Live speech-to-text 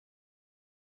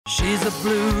She's a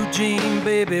blue jean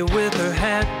baby with her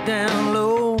hat down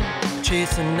low,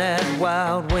 chasing that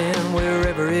wild wind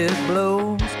wherever it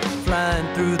blows, flying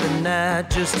through the night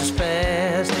just as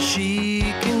fast as she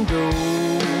can go.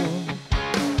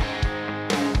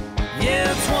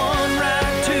 Yeah, it's one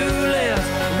right, two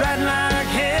left, riding like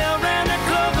hell round that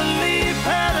clover leaf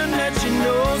pattern that you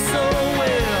know so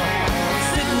well.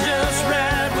 Sitting just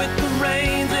right with the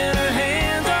reins in her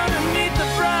hands underneath the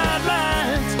bright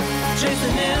lights,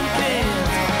 chasing them cans.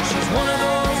 She's one of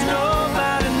those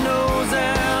nobody knows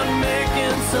out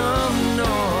making some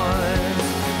noise.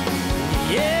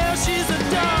 Yeah, she's a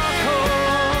dark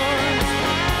horse.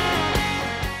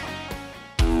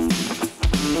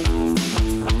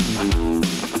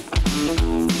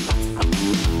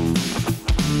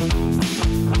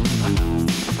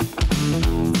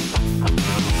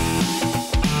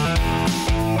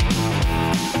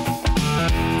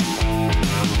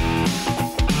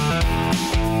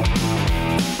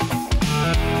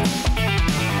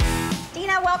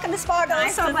 Dina, welcome to Spargo.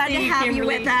 Nice So to glad see to you, have you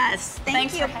Kimberly. with us.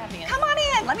 Thanks you. for having us. Come on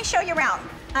in. Let me show you around.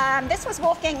 This was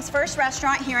Wolfgang's first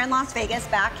restaurant here in Las Vegas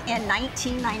back in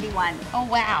 1991. Oh,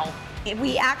 wow.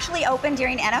 We actually opened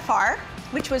during NFR,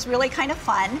 which was really kind of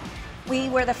fun. We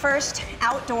were the first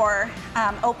outdoor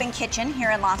open kitchen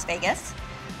here in Las Vegas.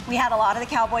 We had a lot of the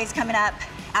cowboys coming up,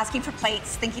 asking for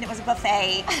plates, thinking it was a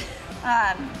buffet.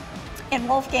 And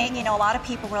Wolfgang, you know, a lot of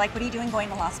people were like, what are you doing going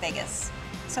to Las Vegas?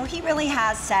 So he really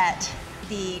has set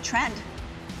the trend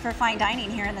for fine dining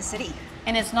here in the city.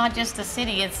 And it's not just the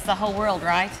city, it's the whole world,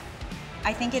 right?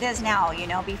 I think it is now, you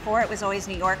know, before it was always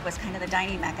New York was kind of the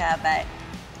dining mecca, but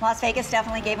Las Vegas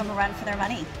definitely gave them a run for their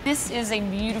money. This is a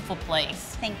beautiful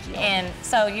place. Thank you. And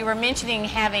so you were mentioning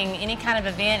having any kind of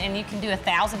event and you can do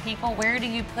 1,000 people. Where do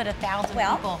you put 1,000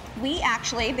 Well, people? we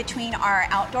actually, between our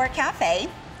outdoor cafe,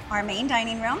 our main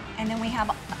dining room, and then we have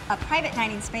a private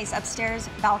dining space upstairs,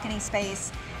 balcony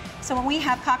space. So when we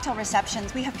have cocktail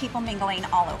receptions, we have people mingling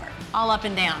all over, All up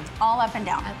and down. all up and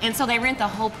down, And so they rent the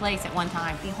whole place at one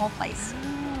time. the whole place.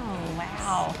 Oh,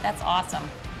 wow. That's awesome.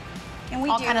 And we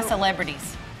All do, kind of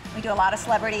celebrities. we do a lot of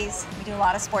celebrities, we do a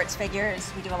lot of sports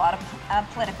figures, we do a lot of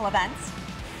political events.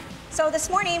 So this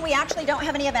morning, we actually don't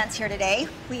have any events here today.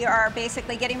 We are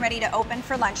basically getting ready to open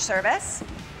for lunch service.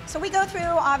 So we go through,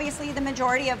 obviously, the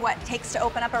majority of what it takes to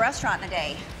open up a restaurant in a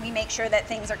day. We make sure that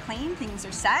things are clean, things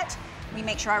are set. We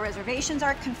make sure our reservations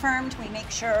are confirmed. We make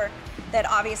sure that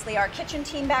obviously our kitchen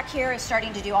team back here is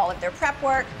starting to do all of their prep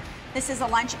work. This is a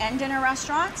lunch and dinner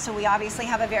restaurant, so we obviously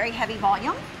have a very heavy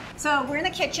volume. So we're in the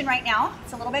kitchen right now.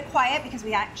 It's a little bit quiet because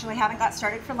we actually haven't got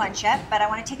started for lunch yet, but I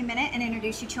want to take a minute and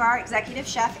introduce you to our executive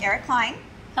chef, Eric Klein.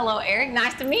 Hello, Eric.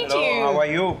 Nice to meet Hello, you. how are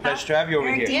you? Pleasure to have you over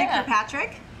Eric, here. Dina Yeah.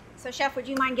 Kirkpatrick. So Chef, would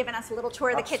you mind giving us a little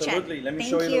tour of the kitchen? Absolutely. Let me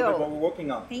Thank show you a little bit you. what we're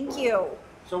working on. Thank you.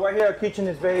 So right here, our kitchen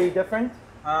is very different.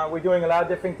 We're doing a lot of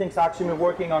different things. Actually, we're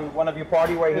working on one of your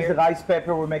party right here. This is the rice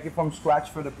pepper. We're making from scratch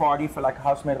for the party for like a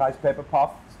house-made rice pepper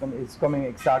puff. It's coming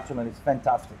excellent. It's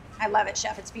fantastic. I love it,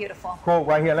 Chef. It's beautiful. Cool.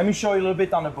 Right here. Let me show you a little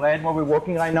bit on the bread what we're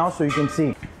working right now, so you can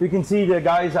see. You can see the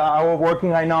guys are working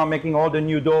right now, making all the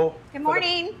new dough. Good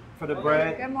morning. For the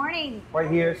bread. Good morning. Right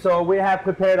here. So we have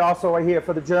prepared also right here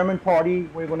for the German party.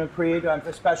 We're going to create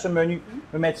a special menu.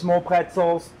 We made small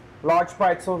pretzels, large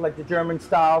pretzels like the German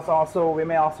styles. Also, we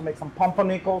may also make some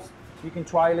pumpernickels. You can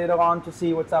try later on to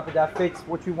see what's up if that fits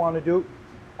what you want to do.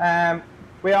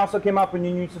 We also came up with a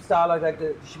new style like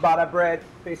the ciabatta bread,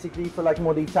 basically for like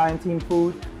more the Italian themed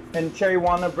food, and cherry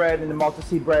walnut bread and the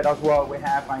multi-seed bread as well. We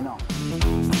have right now.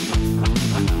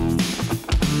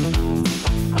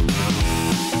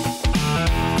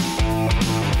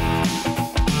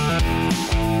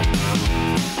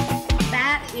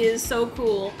 That is so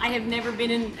cool. I have never been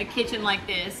in a kitchen like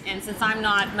this, and since I'm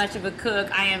not much of a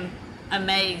cook, I am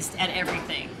amazed at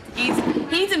everything.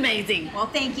 He's amazing. Well,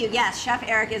 thank you. Yes, Chef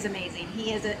Eric is amazing.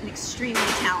 He is an extremely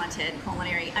talented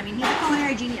culinary. I mean, he's a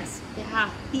culinary genius. Yeah.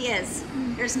 He is.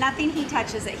 There's nothing he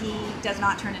touches that he does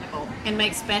not turn into gold. And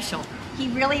make special. He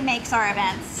really makes our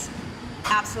events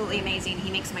absolutely amazing.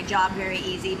 He makes my job very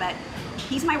easy, but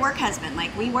he's my work husband.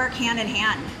 Like, we work hand in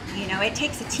hand. You know, it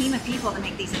takes a team of people to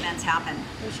make these events happen.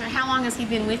 For sure. How long has he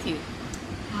been with you?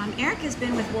 Eric has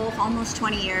been with Wolf almost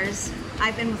 20 years.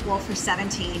 I've been with Wolf for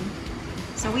 17.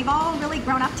 So we've all really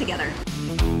grown up together.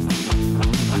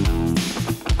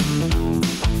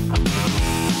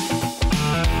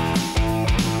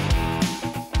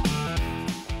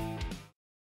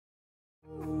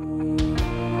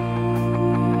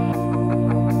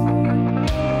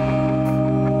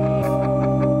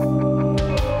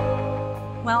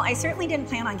 Well, I certainly didn't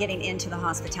plan on getting into the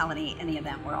hospitality and the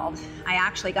event world. I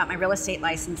actually got my real estate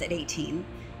license at 18,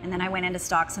 And then I went into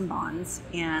stocks and bonds,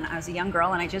 and I was a young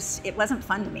girl, and it wasn't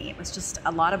fun to me. It was just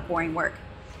a lot of boring work.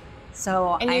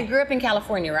 So And you grew up in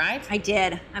California, right? I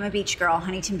did. I'm a beach girl,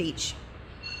 Huntington Beach.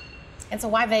 And so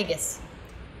why Vegas?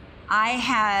 I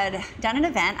had done an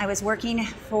event. I was working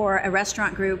for a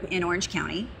restaurant group in Orange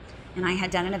County, and I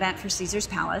had done an event for Caesar's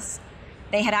Palace.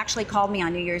 They had actually called me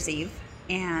on New Year's Eve,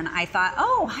 and I thought,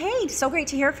 oh, hey, so great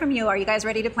to hear from you. Are you guys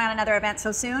ready to plan another event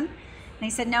so soon? And they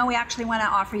said, no, we actually want to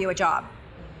offer you a job.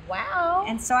 Wow.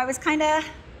 And so I was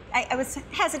I was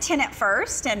hesitant at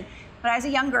first, but I was a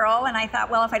young girl, and I thought,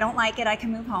 well, if I don't like it, I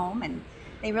can move home. And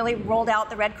they really rolled out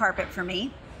the red carpet for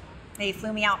me. They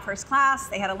flew me out first class.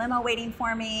 They had a limo waiting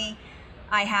for me.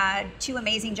 I had 2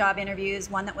 amazing job interviews,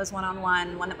 one that was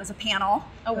one-on-one, one that was a panel.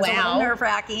 Oh, it was wow. a little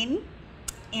nerve-wracking.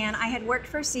 And I had worked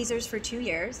for Caesars for 2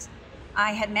 years.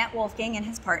 I had met Wolfgang and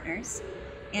his partners.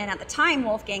 And at the time,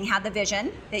 Wolfgang had the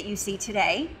vision that you see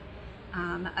today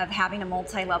of having a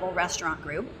multi-level restaurant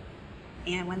group.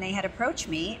 And when they had approached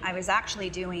me, I was actually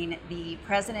doing the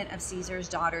president of Caesar's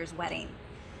daughter's wedding.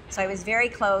 So I was very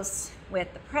close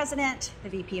with the president, the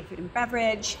VP of Food and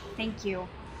Beverage. Thank you.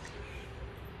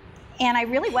 And I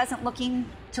really wasn't looking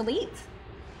to leave.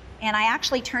 And I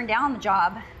actually turned down the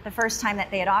job the first time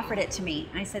that they had offered it to me.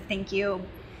 I said, thank you,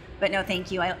 but no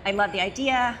thank you. I love the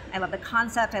idea. I love the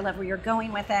concept. I love where you're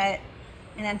going with it.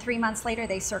 And then 3 months later,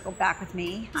 they circled back with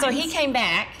me. So he came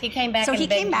back. He came back. So he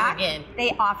came back. Again.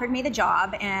 They offered me the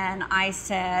job, and I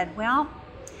said, well,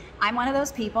 I'm one of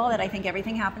those people that I think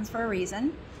everything happens for a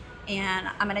reason, and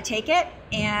I'm going to take it.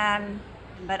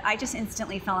 But I just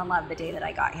instantly fell in love the day that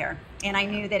I got here, and I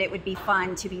knew that it would be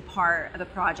fun to be part of a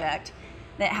project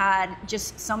that had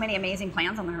just so many amazing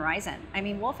plans on the horizon. I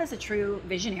mean, Wolf is a true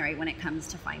visionary when it comes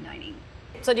to fine dining.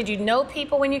 So did you know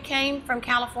people when you came from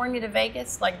California to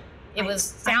Vegas? Like,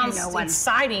 sounds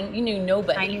exciting. You knew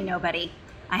nobody. I knew nobody.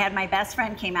 I had my best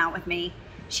friend came out with me.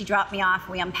 She dropped me off.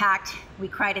 We unpacked. We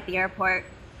cried at the airport.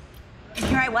 And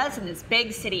here I was in this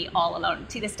big city all alone.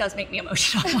 See, this does make me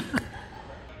emotional.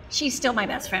 She's still my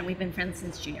best friend. We've been friends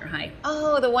since junior high.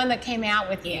 Oh, the one that came out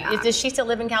with you. Yeah. Does she still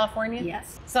live in California?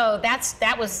 Yes. So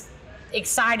that was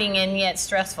exciting and yet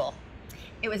stressful.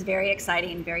 It was very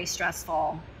exciting, very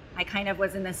stressful. I kind of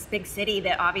was in this big city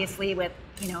that obviously with,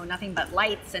 nothing but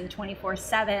lights and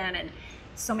 24/7 and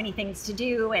so many things to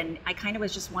do. And I kind of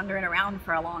was just wandering around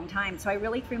for a long time. So I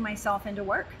really threw myself into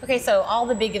work. Okay, so all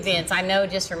the big events, I know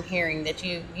just from hearing that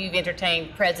you've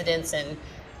entertained presidents and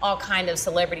all kind of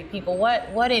celebrity people.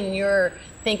 What in your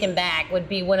thinking back would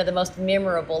be one of the most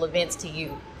memorable events to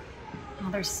you?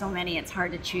 Oh, there's so many, it's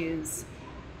hard to choose.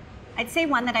 I'd say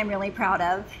one that I'm really proud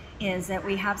of is that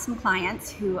we have some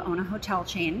clients who own a hotel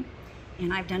chain,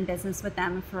 and I've done business with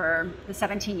them for the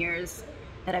 17 years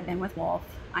that I've been with Wolf.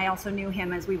 I also knew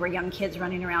him as we were young kids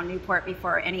running around Newport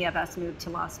before any of us moved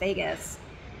to Las Vegas.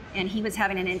 And he was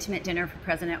having an intimate dinner for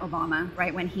President Obama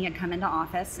right when he had come into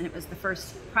office, and it was the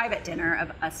first private dinner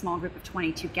of a small group of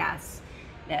 22 guests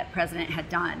that President had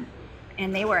done.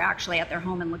 And they were actually at their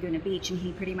home in Laguna Beach, and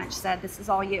he pretty much said, this is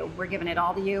all you. We're giving it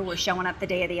all to you. We're showing up the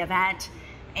day of the event.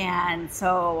 And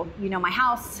so, my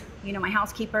house, my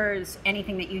housekeepers,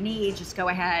 anything that you need, just go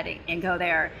ahead and go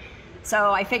there.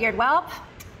 So I figured, well,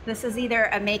 this is either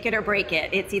a make it or break it.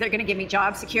 It's either gonna give me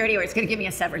job security or it's gonna give me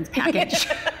a severance package.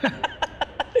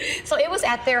 So it was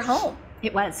at their home.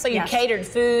 It was. So you catered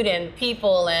food and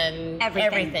people and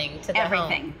everything to their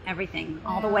home. Everything.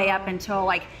 All the way up until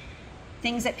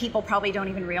things that people probably don't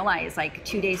even realize,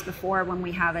 2 days before when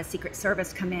we have a Secret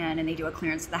Service come in and they do a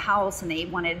clearance of the house and they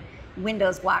wanted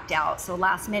windows blacked out. So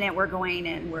last minute we're going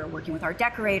and we're working with our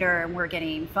decorator and we're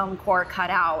getting foam core cut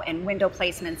out and window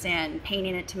placements in,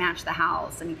 painting it to match the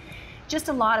house, and just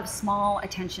a lot of small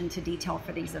attention to detail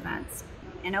for these events.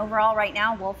 And overall right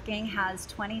now, Wolfgang has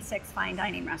 26 fine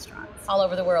dining restaurants. All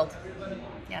over the world.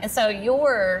 Yes. And so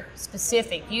you're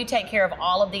specific. You take care of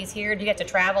all of these here. Do you get to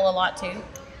travel a lot too?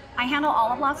 I handle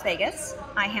all of Las Vegas.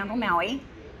 I handle Maui.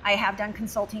 I have done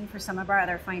consulting for some of our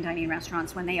other fine dining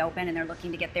restaurants when they open and they're looking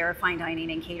to get their fine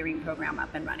dining and catering program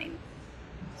up and running.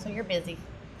 So you're busy.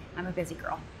 I'm a busy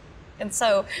girl. And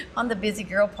so on the busy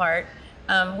girl part,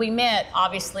 we met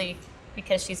obviously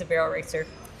because she's a barrel racer.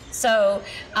 So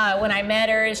when I met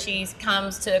her, she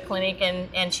comes to a clinic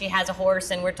and she has a horse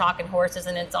and we're talking horses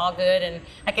and it's all good. And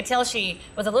I could tell she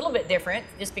was a little bit different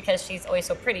just because she's always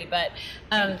so pretty. But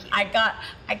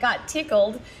I got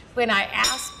tickled when I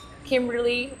asked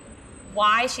Kimberly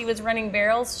why she was running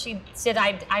barrels. She said,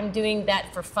 I'm doing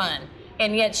that for fun.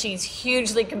 And yet she's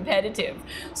hugely competitive.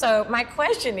 So my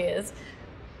question is,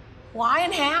 why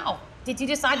and how did you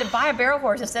decide to buy a barrel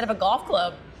horse instead of a golf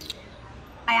club?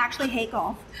 I actually hate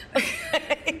golf.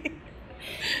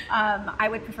 I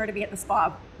would prefer to be at the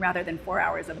spa rather than 4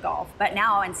 hours of golf. But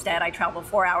now instead I travel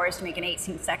 4 hours to make an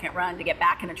 18-second run to get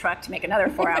back in the truck to make another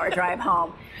 4-hour drive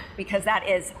home, because that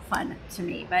is fun to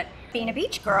me. But being a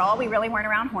beach girl, we really weren't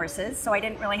around horses, so I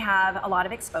didn't really have a lot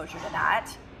of exposure to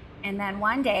that. And then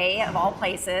one day, of all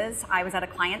places, I was at a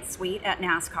client's suite at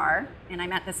NASCAR, and I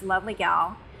met this lovely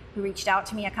gal who reached out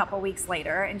to me a couple weeks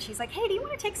later, and she's like, hey, do you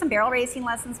want to take some barrel racing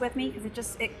lessons with me?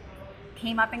 Because it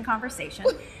came up in conversation.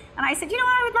 And I said, you know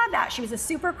what, I would love that. She was a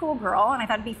super cool girl, and I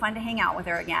thought it'd be fun to hang out with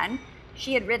her again.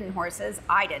 She had ridden horses.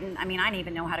 I didn't. I mean, I didn't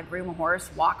even know how to groom a horse,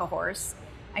 walk a horse.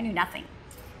 I knew nothing.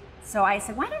 So I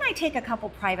said, why don't I take a couple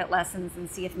private lessons and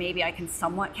see if maybe I can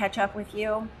somewhat catch up with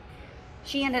you?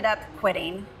 She ended up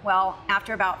quitting. Well,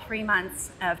 after about 3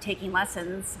 months of taking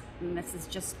lessons, and this is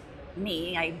just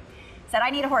me, I said, I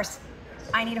need a horse.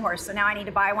 I need a horse. So now I need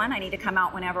to buy one. I need to come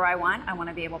out whenever I want. I want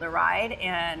to be able to ride.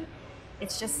 And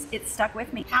it's stuck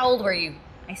with me. How old were you?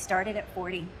 I started at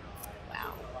 40.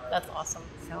 Wow, that's awesome.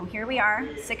 So here we are,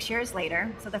 6 years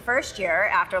later. So the first year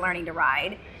after learning to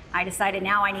ride, I decided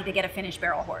now I need to get a finished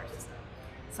barrel horse.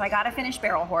 So I got a finished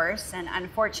barrel horse, and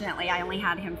unfortunately I only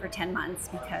had him for 10 months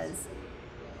because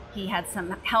he had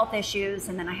some health issues,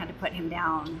 and then I had to put him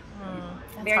down.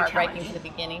 That's Very heartbreaking challenging. at the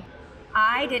beginning.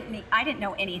 I didn't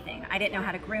know anything. I didn't know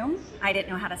how to groom. I didn't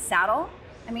know how to saddle.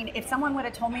 I mean, if someone would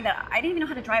have told me that, I didn't even know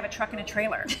how to drive a truck and a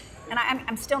trailer. And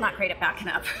I'm still not great at backing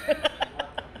up.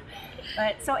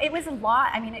 But so it was a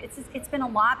lot. I mean, it's been a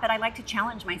lot, but I like to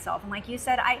challenge myself. And like you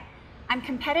said, I'm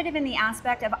competitive in the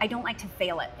aspect of I don't like to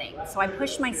fail at things. So I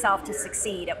push myself to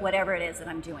succeed at whatever it is that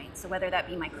I'm doing. So whether that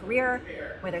be my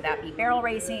career, whether that be barrel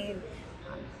racing,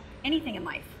 anything in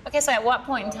life. Okay, so at what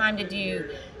point in time did you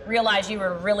realize you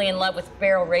were really in love with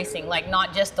barrel racing? Like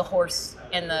not just the horse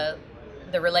and the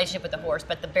relationship with the horse,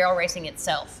 but the barrel racing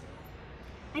itself?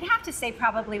 I'd have to say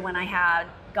probably when I had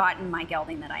gotten my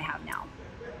gelding that I have now.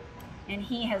 And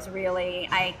he has really,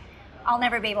 I'll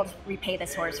never be able to repay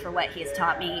this horse for what he has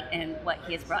taught me and what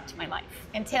he has brought to my life.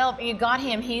 Until you got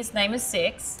him, his name is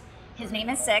Sixx. His name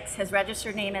is Sixx. His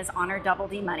registered name is Honor Double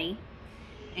D Money.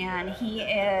 And he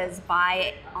is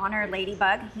by Honor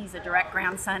Ladybug. He's a direct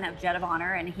grandson of Jet of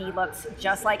Honor, and he looks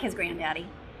just like his granddaddy.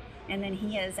 And then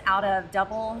he is out of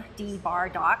Double D Bar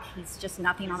Dock. He's just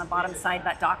nothing on the bottom side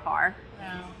but Dock Bar.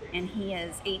 Wow. And he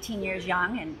is 18 years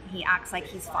young, and he acts like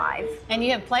he's 5. And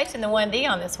you have placed in the 1D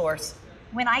on this horse.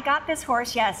 When I got this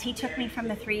horse, yes, he took me from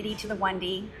the 3D to the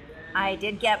 1D. I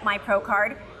did get my pro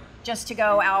card just to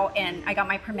go out, and I got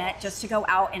my permit just to go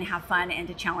out and have fun and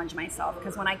to challenge myself.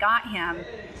 Because when I got him,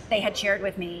 they had shared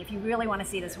with me, if you really want to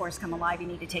see this horse come alive, you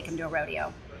need to take him to a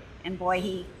rodeo. And boy,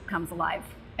 he comes alive.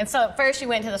 And so at first you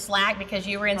went to the slack because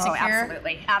you were insecure? Oh,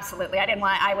 absolutely, absolutely.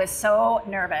 I was so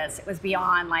nervous. It was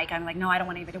beyond I'm like, no, I don't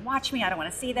want anybody to watch me. I don't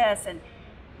want to see this. And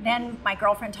then my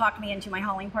girlfriend talked me into, my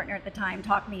hauling partner at the time,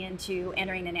 talked me into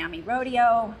entering an NAMI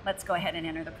rodeo. Let's go ahead and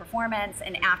enter the performance.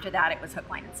 And after that, it was hook,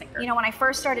 line, and sinker. You know, when I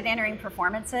first started entering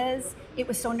performances, it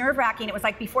was so nerve-wracking. It was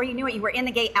like before you knew it, you were in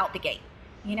the gate, out the gate.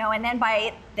 You know, and then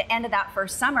by the end of that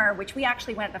first summer, which we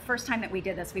actually went, the first time that we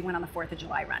did this, we went on the 4th of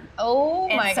July run. Oh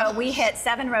my And so gosh. we hit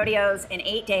 7 rodeos in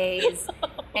 8 days.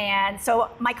 And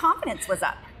so my confidence was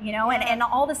up, you know, and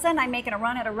all of a sudden I'm making a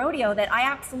run at a rodeo that I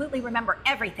absolutely remember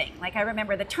everything. Like I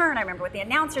remember the turn, I remember what the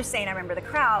announcer's saying, I remember the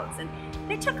crowds, and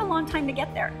it took a long time to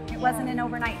get there. It wasn't an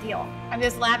overnight deal. I'm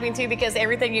just laughing too because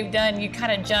everything you've done, you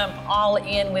kind of jump all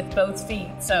in with both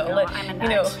feet. So, No, I'm a nut. you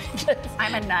know.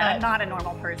 I'm a nut. I'm not a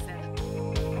normal person.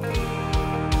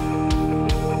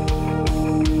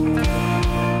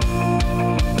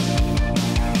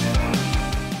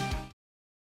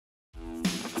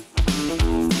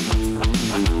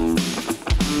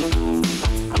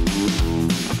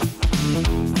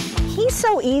 He's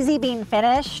so easy being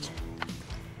finished.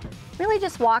 Really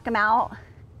just walk him out,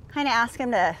 kind of ask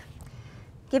him to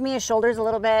give me his shoulders a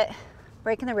little bit,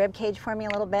 breaking the rib cage for me a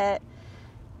little bit.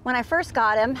 When I first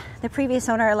got him, the previous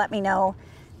owner let me know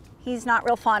he's not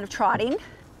real fond of trotting.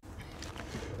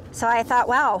 So I thought,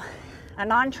 wow, a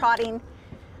non-trotting,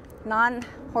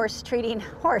 non-horse treating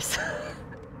horse,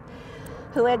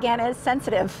 who again is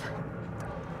sensitive.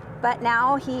 But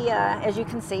now he, as you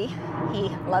can see, he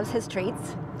loves his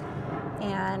treats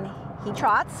and he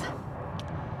trots.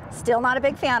 Still not a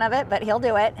big fan of it, but he'll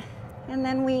do it. And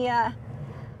then we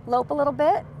lope a little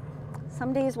bit.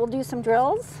 Some days we'll do some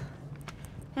drills.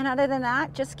 And other than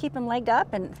that, just keep him legged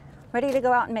up and ready to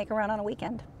go out and make a run on a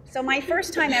weekend. So my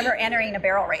first time ever entering a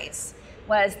barrel race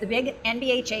was the big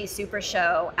NBHA Super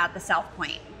Show at the South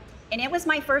Point. And it was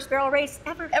my first barrel race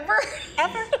ever.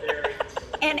 Ever?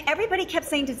 And everybody kept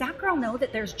saying, does that girl know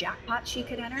that there's jackpots she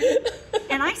could enter?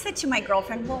 And I said to my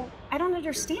girlfriend, well, I don't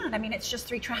understand. I mean, it's just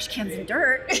 3 trash cans and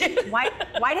dirt.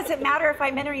 Why does it matter if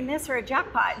I'm entering this or a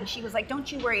jackpot? And she was like, don't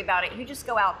you worry about it. You just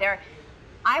go out there.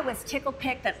 I was tickled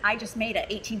pink that I just made an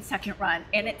 18-second run,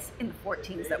 and it's in the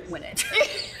 14s that win it.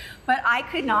 But I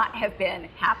could not have been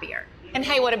happier. And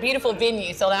hey, what a beautiful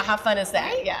venue. So how fun is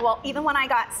that? Right? Yeah. Well, even when I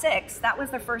got Sixx, that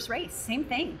was their first race. Same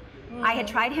thing. I had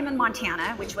tried him in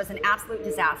Montana, which was an absolute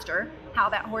disaster. How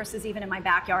that horse is even in my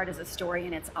backyard is a story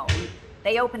in its own.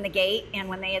 They opened the gate, and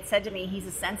when they had said to me, he's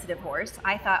a sensitive horse,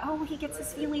 I thought, oh, he gets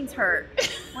his feelings hurt.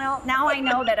 Well, now I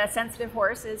know that a sensitive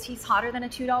horse he's hotter than a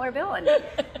 $2 bill. And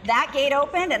that gate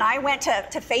opened, and I went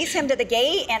to face him to the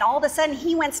gate, and all of a sudden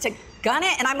he wants to gun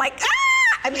it, and I'm like,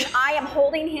 ah! I mean, I am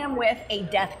holding him with a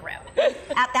death grip.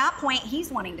 At that point,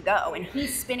 he's wanting to go, and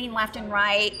he's spinning left and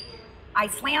right. I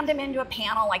slammed him into a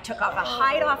panel. I took off a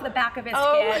hide off the back of his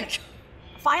skid.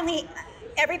 Finally,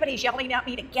 everybody's yelling at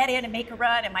me to get in and make a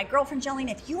run, and my girlfriend's yelling,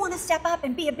 if you want to step up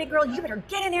and be a big girl, you better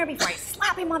get in there before I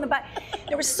slap him on the butt.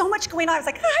 There was so much going on. I was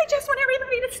like, I just want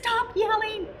everybody to stop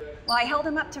yelling. Well, I held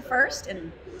him up to first,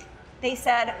 and they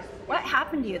said, what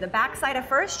happened to you? The backside of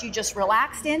first, you just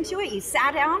relaxed into it, you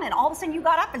sat down, and all of a sudden you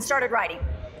got up and started riding.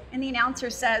 And the announcer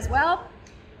says, well,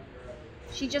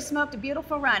 she just smoked a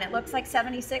beautiful run. It looks like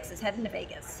 76 is heading to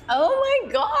Vegas. Oh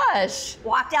my gosh.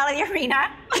 Walked out of the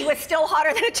arena. He was still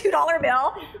hotter than a $2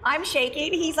 bill. I'm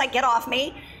shaking. He's like, get off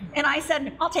me. And I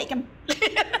said, I'll take him.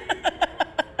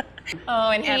 Oh,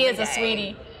 and he is a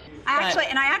sweetie. I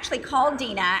actually called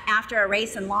Dina after a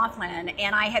race in Laughlin,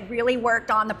 and I had really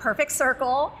worked on the perfect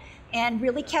circle and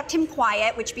really kept him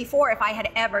quiet, which before, if I had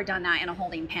ever done that in a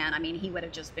holding pen, I mean, he would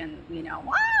have just been,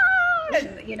 wah,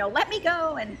 and, let me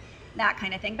go, and that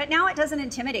kind of thing. But now it doesn't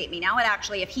intimidate me. Now it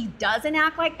actually, if he doesn't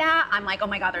act like that, I'm like, oh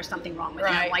my God, there's something wrong with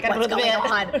him. Like, what's going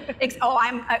on? Oh,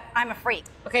 I'm a freak.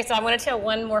 Okay, so I want to tell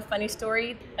one more funny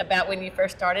story about when you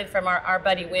first started from our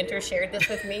buddy Winter shared this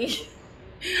with me.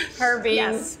 Her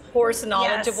being horse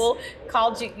knowledgeable,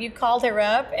 you called her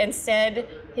up and said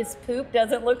his poop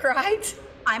doesn't look right.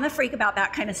 I'm a freak about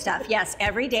that kind of stuff. Yes,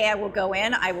 every day I will go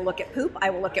in, I will look at poop,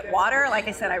 I will look at water. Like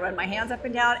I said, I run my hands up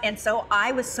and down. And so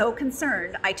I was so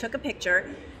concerned. I took a picture,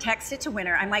 texted to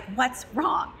Winter. I'm like, what's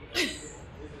wrong?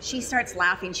 She starts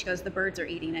laughing. She goes, the birds are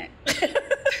eating it.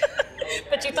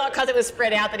 But you thought because it was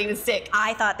spread out that he was sick.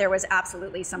 I thought there was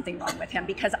absolutely something wrong with him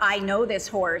because I know this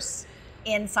horse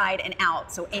inside and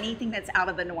out. So anything that's out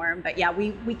of the norm. But yeah,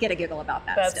 we get a giggle about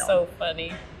that still. That's so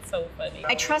funny. So funny.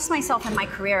 I trust myself in my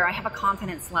career. I have a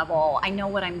confidence level. I know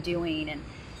what I'm doing. And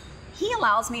he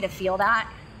allows me to feel that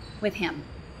with him.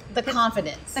 The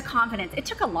confidence. The confidence. It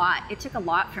took a lot. It took a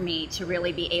lot for me to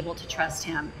really be able to trust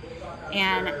him.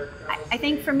 And I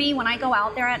think for me, when I go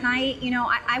out there at night,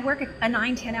 I work a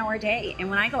 9-10 hour day. And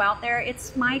when I go out there,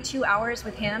 it's my 2 hours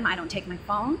with him. I don't take my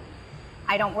phone.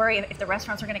 I don't worry if the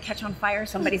restaurants are going to catch on fire,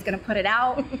 somebody's going to put it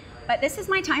out. But this is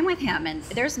my time with him. And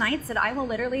there's nights that I will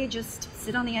literally just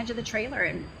sit on the edge of the trailer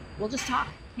and we'll just talk,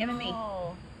 him and me.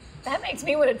 Oh, that makes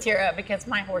me want to tear up because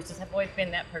my horses have always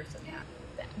been that person. Yeah.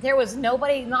 There was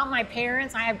nobody, not my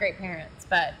parents. I have great parents,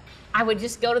 but I would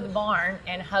just go to the barn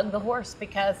and hug the horse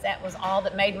because that was all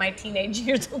that made my teenage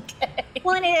years okay.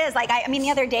 Well, and it is. Like, the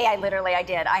other day I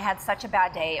did. I had such a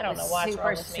bad day. It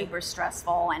was super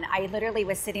stressful. And I literally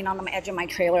was sitting on the edge of my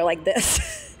trailer like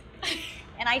this.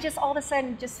 And I just all of a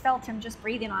sudden just felt him just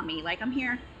breathing on me. Like, I'm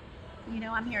here.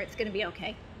 I'm here. It's going to be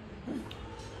okay.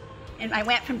 And I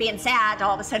went from being sad to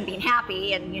all of a sudden being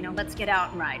happy and, let's get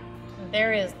out and ride.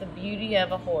 There is the beauty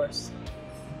of a horse.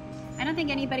 I don't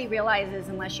think anybody realizes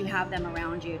unless you have them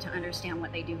around you to understand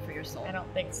what they do for your soul. I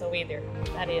don't think so either.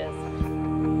 That is.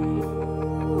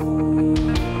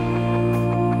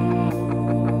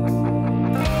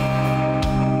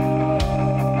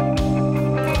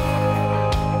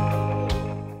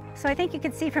 So I think you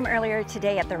can see from earlier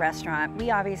today at the restaurant, we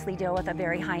obviously deal with a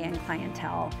very high-end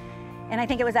clientele. And I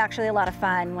think it was actually a lot of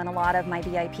fun when a lot of my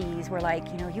VIPs were like,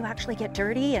 you actually get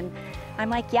dirty? And I'm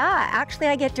like, yeah, actually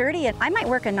I get dirty. And I might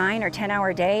work a 9 or 10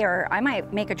 hour day, or I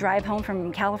might make a drive home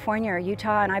from California or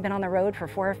Utah, and I've been on the road for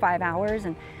 4 or 5 hours.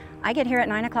 And I get here at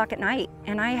 9 o'clock at night,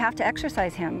 and I have to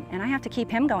exercise him, and I have to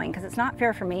keep him going, because it's not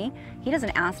fair for me. He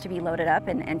doesn't ask to be loaded up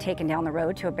and taken down the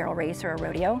road to a barrel race or a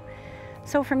rodeo.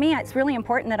 So for me, it's really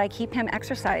important that I keep him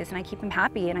exercised and I keep him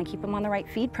happy and I keep him on the right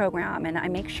feed program and I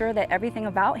make sure that everything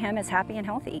about him is happy and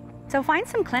healthy. So find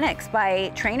some clinics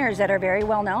by trainers that are very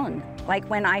well known. Like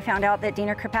when I found out that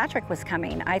Dina Kirkpatrick was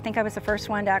coming, I think I was the first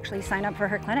one to actually sign up for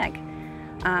her clinic.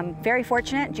 Very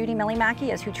fortunate, Judy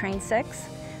Millimackey is who trains Sixx.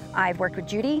 I've worked with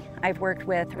Judy, I've worked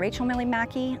with Rachel Millie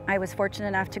Mackey. I was fortunate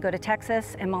enough to go to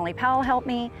Texas and Molly Powell helped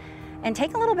me, and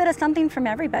take a little bit of something from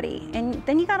everybody. And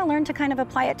then you gotta learn to kind of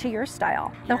apply it to your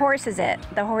style. The horse is it.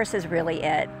 The horse is really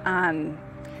it.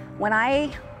 When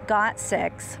I got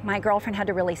Sixx, my girlfriend had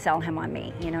to really sell him on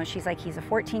me. You know, she's like, he's a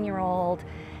 14-year-old,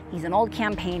 he's an old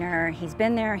campaigner, he's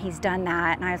been there, he's done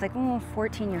that. And I was like,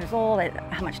 14 years old,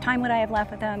 how much time would I have left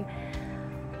with him?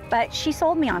 But she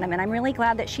sold me on him, and I'm really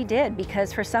glad that she did,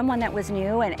 because for someone that was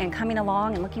new and coming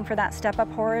along and looking for that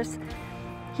step-up horse,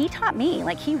 he taught me,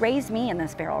 like he raised me in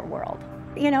this barrel world.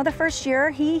 You know, the first year,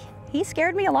 he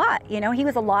scared me a lot. You know, he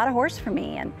was a lot of horse for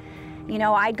me. And, you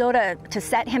know, I'd go to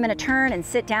set him in a turn and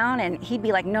sit down, and he'd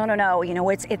be like, no, you know,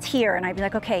 it's here. And I'd be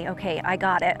like, okay, I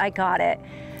got it.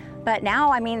 But now,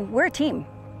 I mean, we're a team,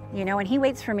 you know, and he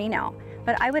waits for me now.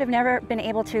 But I would have never been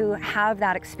able to have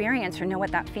that experience or know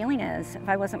what that feeling is if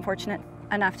I wasn't fortunate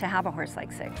enough to have a horse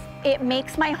like Sixx. It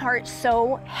makes my heart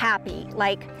so happy.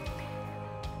 Like,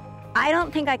 I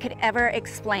don't think I could ever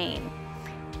explain.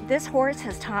 This horse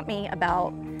has taught me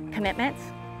about commitments.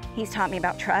 He's taught me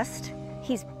about trust.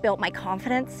 He's built my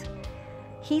confidence.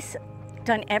 He's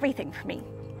done everything for me.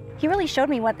 He really showed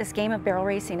me what this game of barrel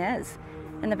racing is.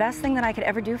 And the best thing that I could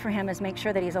ever do for him is make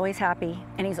sure that he's always happy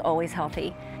and he's always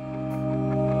healthy.